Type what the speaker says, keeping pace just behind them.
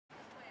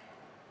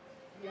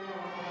Larissa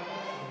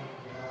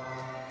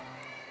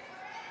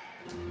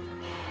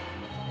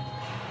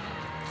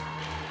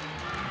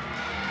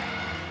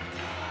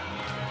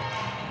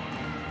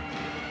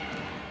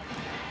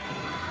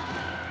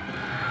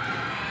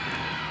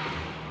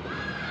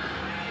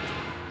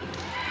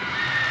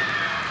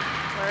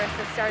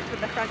starts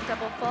with the front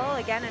double full.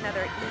 Again,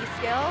 another E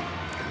skill.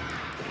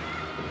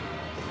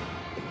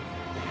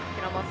 You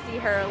can almost see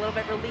her a little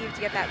bit relieved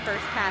to get that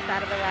first pass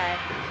out of the way.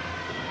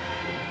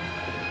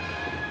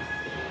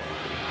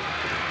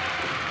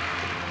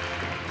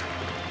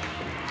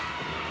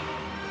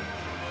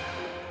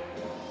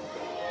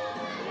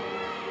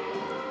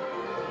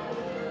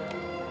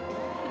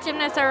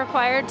 Gymnasts are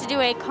required to do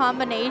a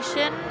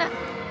combination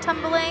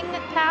tumbling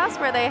pass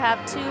where they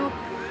have two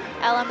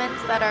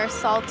elements that are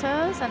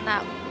saltos, and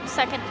that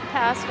second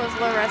pass was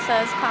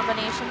Larissa's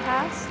combination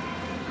pass.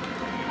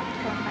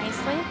 Going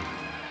nicely.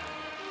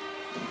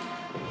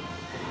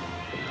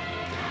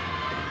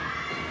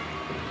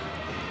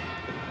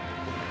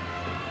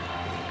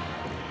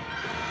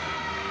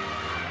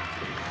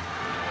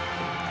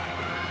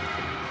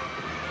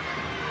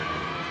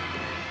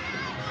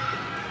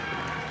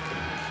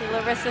 See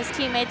Larissa's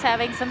teammates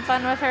having some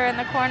fun with her in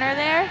the corner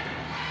there.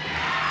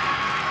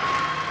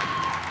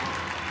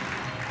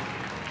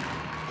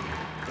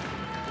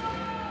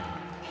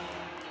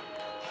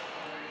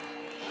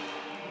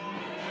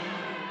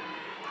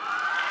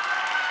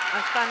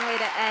 A fun way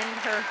to end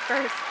her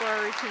first floor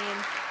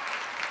routine.